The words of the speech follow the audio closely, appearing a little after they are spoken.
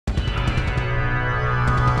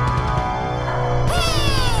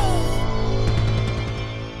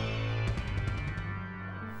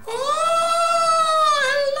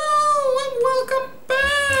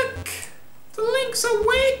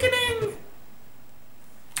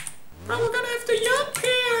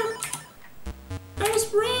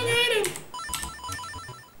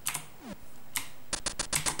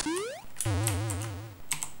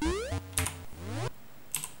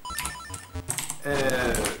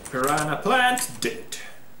Piranha plant dead.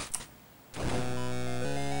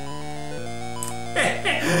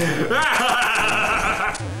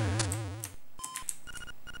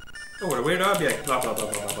 Oh, what a weird object. Blah blah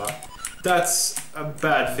blah blah blah blah. That's a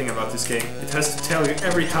bad thing about this game. It has to tell you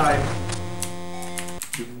every time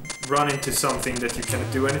you run into something that you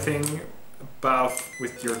cannot do anything about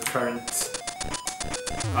with your current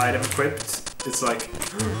item equipped. It's like,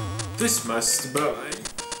 this must buy.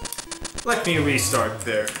 Let me restart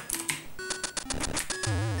there.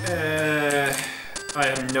 I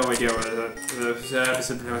have no idea what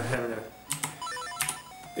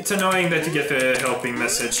it's annoying that you get the helping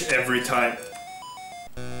message every time.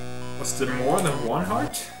 Was there more than one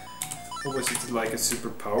heart? Or was it like a super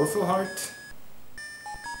powerful heart?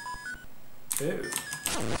 Ew.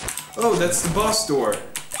 Oh, that's the boss door!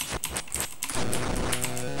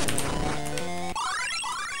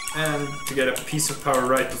 And to get a piece of power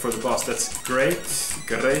right before the boss, that's great.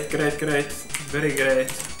 Great, great, great. Very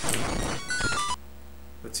great.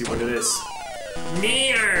 Let's see what it is.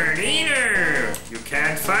 Neener! Neener! You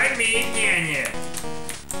can't find me, can you?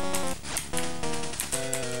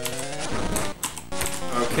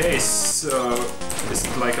 Okay, so is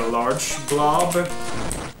it like a large blob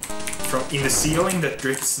from in the ceiling that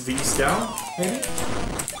drips these down, maybe?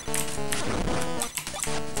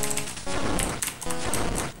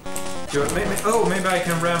 Maybe I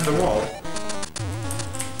can ram the wall.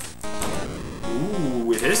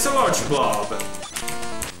 Ooh, it is a large blob.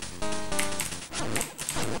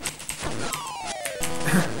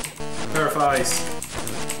 Pair of eyes.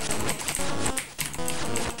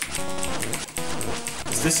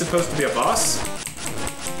 Is this supposed to be a boss?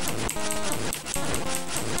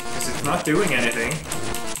 Because it's not doing anything.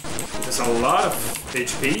 It has a lot of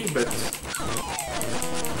HP, but...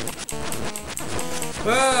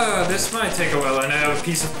 Ah, this might take a while, and I have a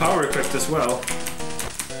piece of power equipped as well.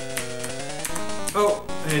 Oh,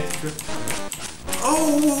 I need to...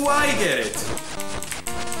 Oh, I get it!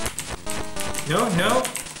 No, no,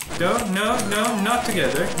 not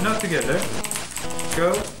together, not together.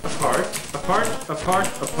 Go apart, apart, apart,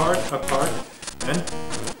 apart, apart, and...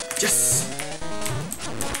 Yes!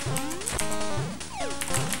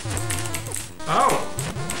 Oh!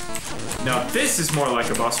 Now this is more like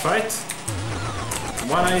a boss fight.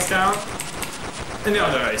 One eye's down, and the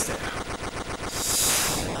other eye's down.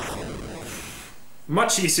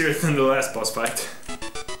 Much easier than the last boss fight.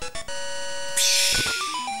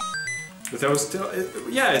 But that was still...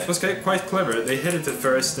 yeah, it was quite clever. They hit it at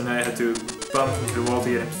first, and I had to bump into the wall to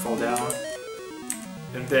get him to fall down.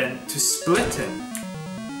 And then to split him.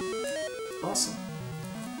 Awesome.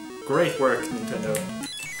 Great work, Nintendo.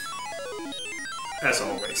 As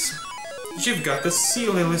always. You've got the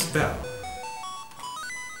Sealiless Bell.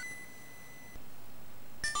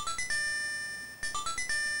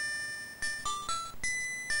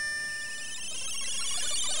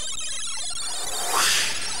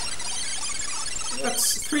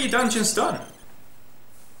 That's 3 dungeons done.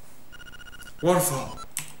 Waterfall.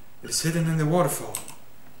 It is hidden in the waterfall.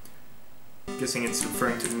 I'm guessing it's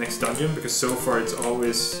referring to the next dungeon, because so far it's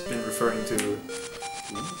always been referring to...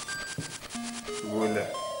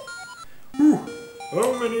 Ooh.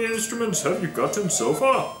 How many instruments have you gotten so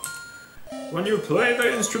far? When you play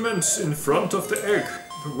the instruments in front of the egg,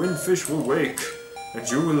 the windfish will wake, and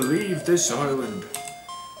you will leave this island.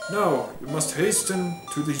 Now, you must hasten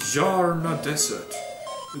to the Yarna Desert.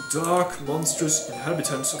 The dark, monstrous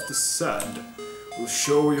inhabitants of the sand will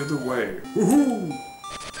show you the way. Woohoo!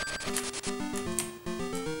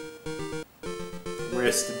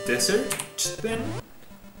 Where's the desert, then?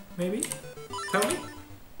 Maybe? Tell me?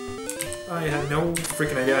 I have no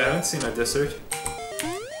freaking idea, I haven't seen a desert.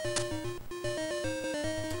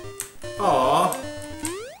 Aww.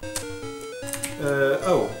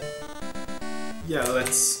 Oh. Yeah,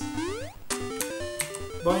 let's...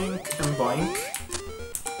 boink and boink.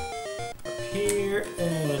 Up here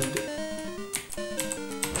and...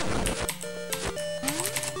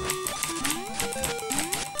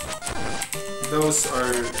 those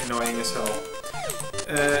are annoying as hell.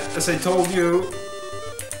 As I told you,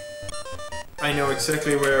 I know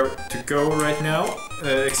exactly where to go right now,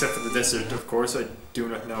 except for the desert, of course. I do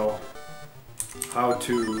not know how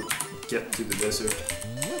to get to the desert.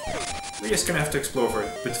 We're just gonna have to explore for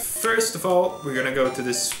it. But first of all, we're gonna go to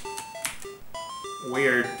this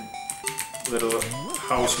weird little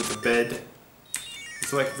house with a bed.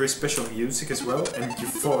 It's like very special music as well, and you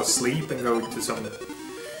fall asleep and go into some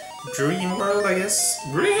dream world, I guess.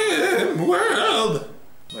 Dream world!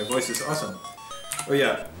 My voice is awesome. Oh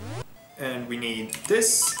yeah. And we need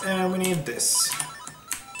this, and we need this.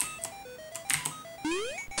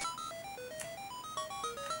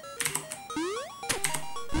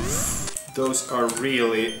 Those are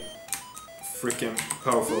really freaking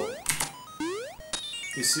powerful.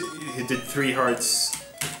 You see, he did 3 hearts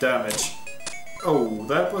damage. Oh,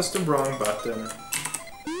 that was the wrong button.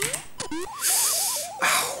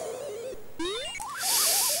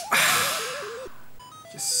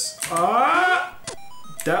 Yes. Ah!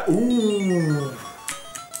 That. Ooh!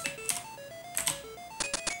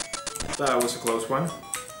 That was a close one.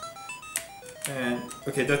 And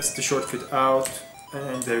okay, that's the shortcut out.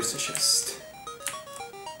 And there's a chest.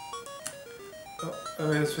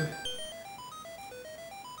 Oh, yes.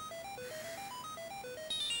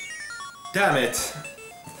 Damn it!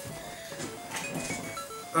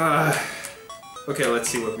 Okay, let's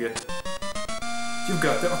see what we get. You've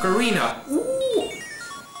got the ocarina! Ooh!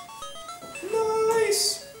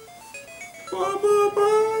 Nice! Ba, ba, ba.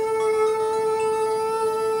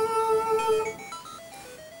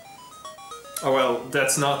 Oh well,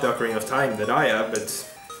 that's not the Ocarina of Time that I have, but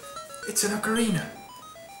it's an ocarina.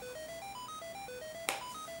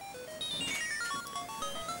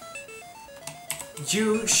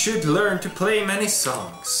 You should learn to play many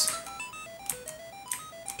songs.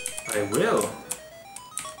 I will.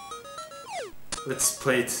 Let's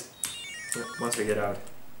play it once we get out.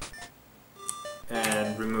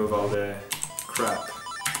 And remove all the crap.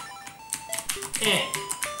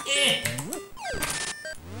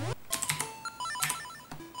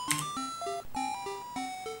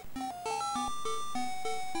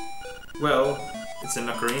 Well, it's an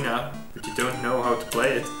ocarina, but you don't know how to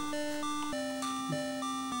play it.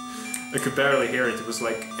 I could barely hear it, it was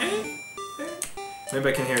like Maybe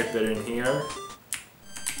I can hear it better in here.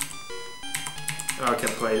 Oh, I can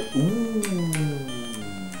play it. Ooh!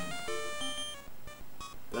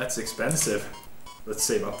 That's expensive. Let's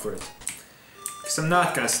save up for it. Because I'm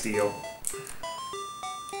not gonna steal.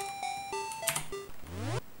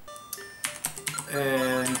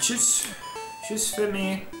 And choose for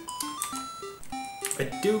me.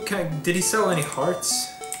 Did he sell any hearts?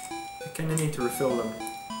 I kinda need to refill them.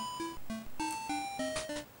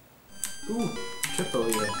 Ooh, triple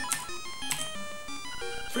even.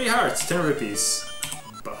 3 hearts, 10 rupees.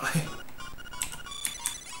 Bye.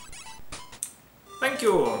 Thank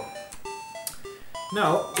you!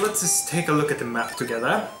 Now, let's just take a look at the map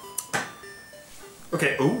together.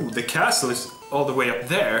 Okay, ooh, the castle is all the way up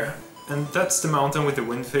there. And that's the mountain with the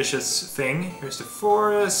windfishes thing. Here's the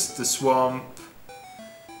forest, the swamp.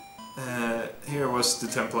 Here was the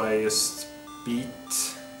temple I just beat.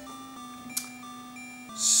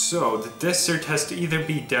 So, the desert has to either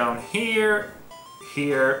be down here,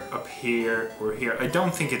 here, up here, or here. I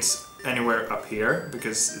don't think it's anywhere up here,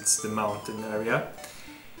 because it's the mountain area.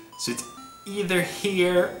 So it's either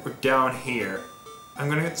here or down here. I'm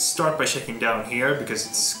gonna start by checking down here, because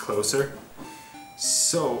it's closer.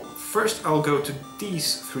 So, first I'll go to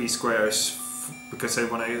these 3 squares, because I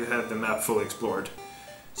want to have the map fully explored.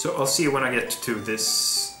 So I'll see you when I get to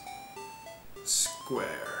this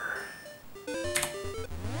square.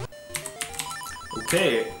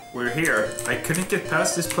 Okay, we're here. I couldn't get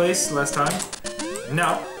past this place last time.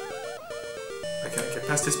 Now, I can't get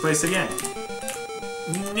past this place again.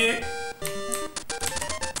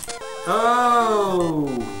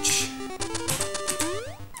 Ouch!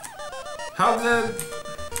 How the...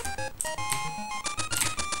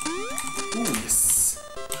 Ooh, yes!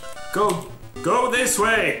 Go this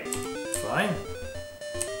way! Fine.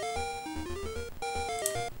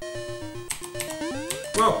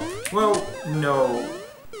 Whoa, no.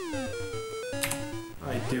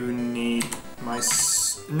 I do need my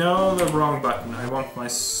no, the wrong button. I want my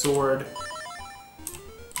sword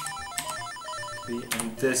to be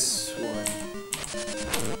in this one.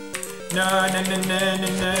 No.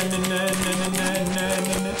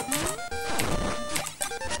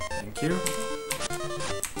 Thank you.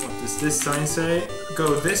 What does this sign say?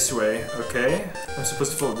 Go this way, okay. I'm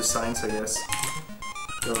supposed to follow the signs, I guess.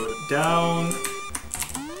 Go down.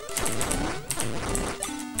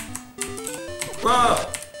 Whoa!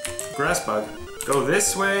 Grass bug. Go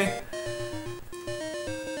this way.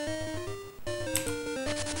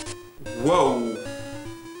 Whoa!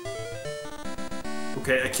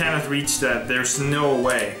 Okay, I cannot reach that. There's no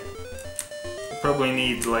way. I probably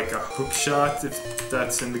need like a hook shot if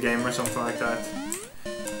that's in the game or something like that.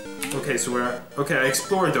 Okay, so we're... Okay, I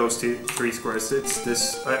explored those 3 squares. It's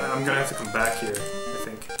this... I'm gonna have to come back here, I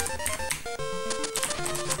think.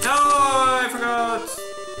 No! I forgot!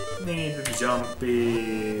 Need a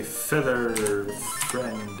jumpy feather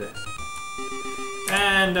friend.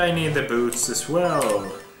 And I need the boots as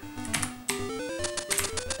well.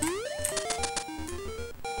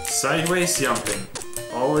 Sideways jumping.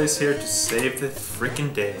 Always here to save the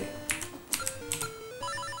frickin' day.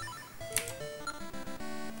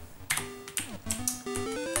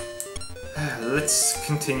 let's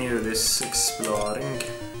continue this exploring.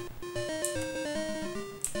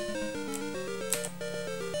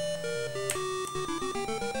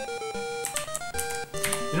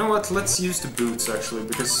 You know what, let's use the boots actually,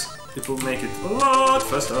 because it will make it a lot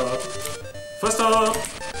faster. Faster!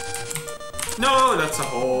 No, that's a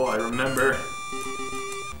hole, I remember.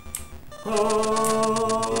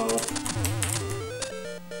 Oh.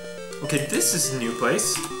 Okay, this is a new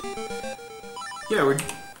place. Yeah, we're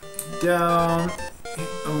down...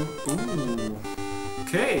 Oh, ooh.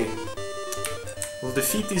 Okay. We'll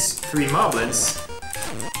defeat these 3 moblins.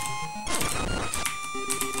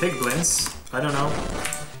 Piglins, I don't know.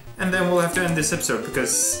 And then we'll have to end this episode,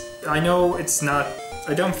 because I know it's not...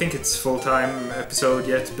 I don't think it's full-time episode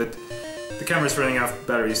yet, but the camera's running out of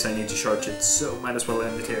batteries, I need to charge it, so might as well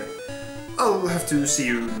end it here. I'll have to see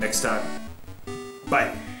you next time.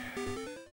 Bye.